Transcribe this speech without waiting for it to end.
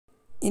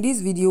In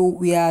this video,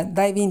 we are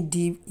diving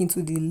deep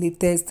into the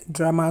latest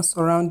drama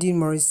surrounding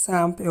Maurice,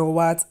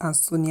 and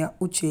Sonia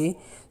Uche.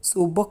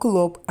 So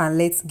buckle up and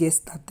let's get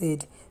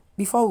started.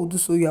 Before we do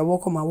so, you are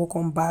welcome and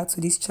welcome back to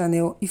this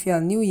channel. If you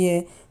are new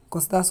here,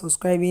 consider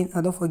subscribing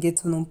and don't forget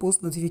to turn on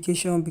post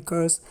notification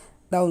because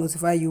that will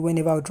notify you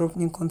whenever I drop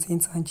new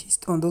content and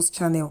gist on those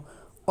channels.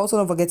 Also,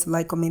 don't forget to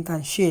like, comment,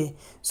 and share.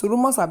 So,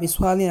 rumors have been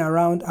swirling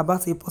around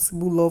about a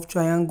possible love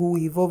triangle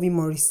involving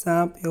Maurice,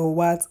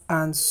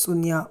 and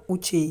Sonia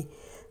Uche.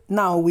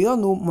 Now, we all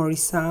know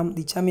Maurice,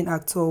 the charming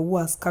actor who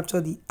has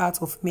captured the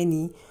heart of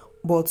many.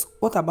 But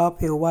what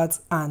about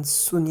and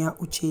Sonia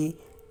Uche?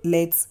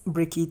 Let's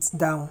break it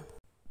down.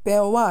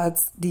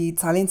 The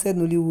talented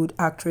Nollywood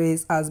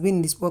actress, has been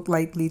in the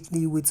spotlight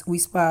lately with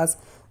whispers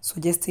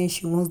suggesting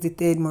she once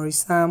dated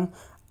Maurice.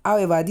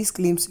 However, these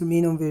claims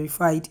remain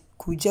unverified.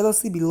 Could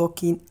jealousy be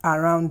lurking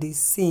around these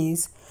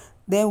scenes?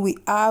 Then we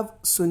have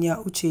Sonia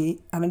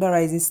Uche, another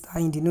rising star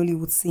in the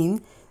Nollywood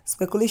scene.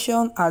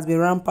 Speculation has been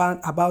rampant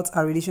about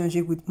her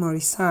relationship with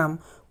Maurice,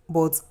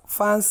 but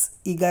fans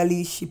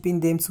eagerly shipping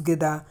them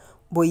together.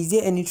 But is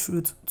there any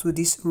truth to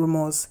these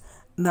rumors?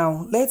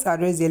 Now, let's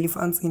address the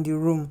elephant in the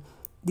room.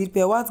 Did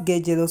Pewat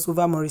get jealous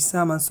over Maurice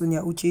and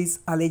Sonia Uche's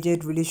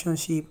alleged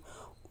relationship?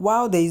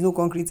 While there is no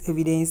concrete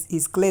evidence,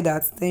 it's clear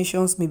that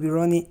tensions may be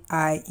running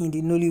high in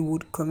the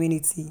Nollywood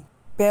community.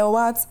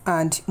 Pewat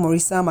and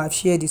Maurice have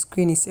shared the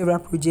screen in several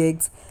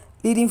projects,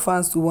 leading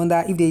fans to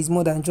wonder if there is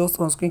more than just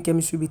on-screen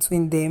chemistry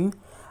between them.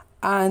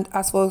 And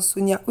as for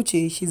Sonia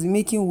Uche, she's been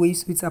making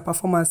waves with her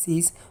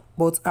performances,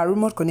 but her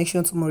rumored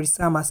connection to Maurice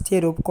has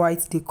stirred up quite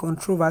the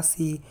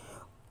controversy.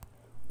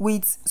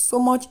 With so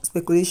much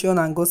speculation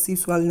and gossip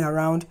swirling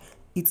around,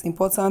 it's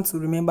important to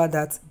remember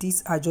that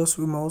these are just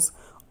rumors.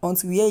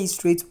 Until we hear it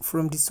straight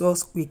from the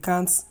source, we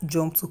can't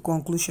jump to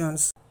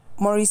conclusions.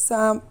 Maurice,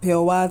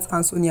 Pewat,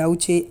 and Sonia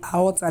Uche are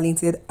all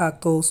talented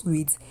actors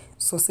with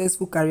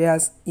successful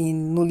careers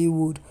in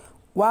Nollywood.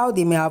 While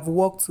they may have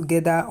worked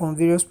together on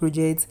various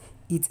projects,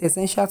 it's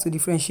essential to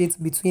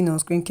differentiate between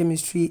on-screen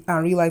chemistry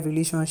and real-life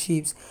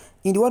relationships.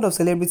 In the world of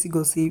celebrity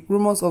gossip,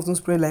 rumors often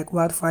spread like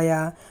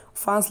wildfire.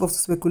 Fans love to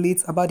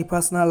speculate about the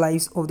personal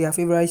lives of their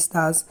favorite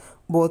stars,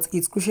 but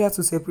it's crucial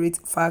to separate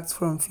facts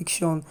from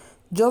fiction.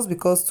 Just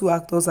because two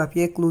actors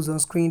appear close on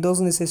screen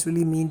doesn't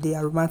necessarily mean they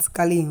are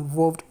romantically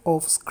involved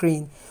off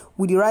screen.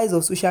 With the rise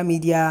of social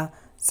media,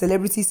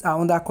 celebrities are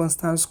under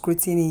constant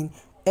scrutiny.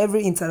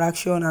 Every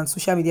interaction and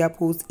social media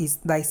post is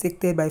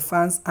dissected by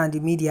fans and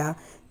the media,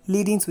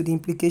 leading to the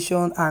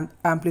implication and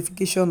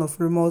amplification of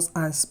rumors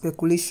and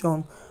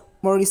speculation.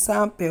 Maurice,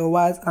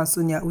 Pewat, and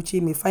Sonia Uche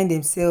may find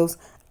themselves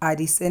at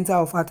the center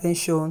of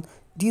attention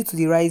due to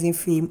the rising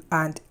fame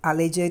and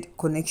alleged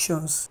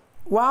connections.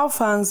 While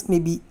fans may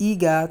be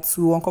eager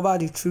to uncover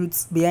the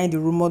truths behind the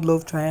rumored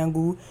love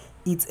triangle,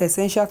 it's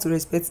essential to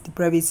respect the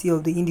privacy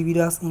of the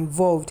individuals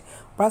involved.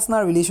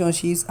 Personal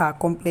relationships are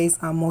complex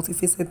and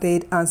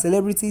multifaceted, and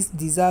celebrities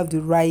deserve the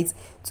right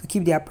to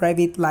keep their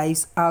private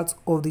lives out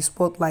of the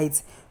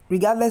spotlight.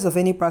 Regardless of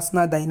any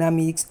personal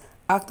dynamics,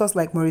 actors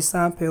like Maurice,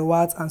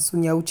 Pewat, and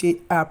Sonia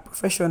Uche are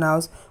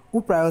professionals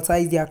who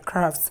prioritize their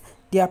crafts.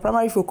 Their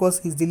primary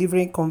focus is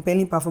delivering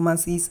compelling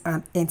performances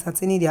and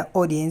entertaining their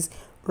audience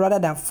rather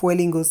than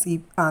fueling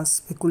gossip and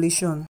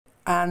speculation.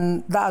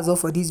 And that's all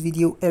for this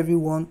video,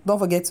 everyone. Don't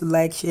forget to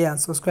like, share, and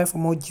subscribe for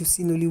more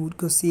juicy Nollywood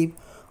gossip.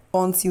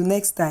 Until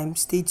next time,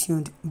 stay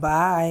tuned.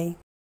 Bye.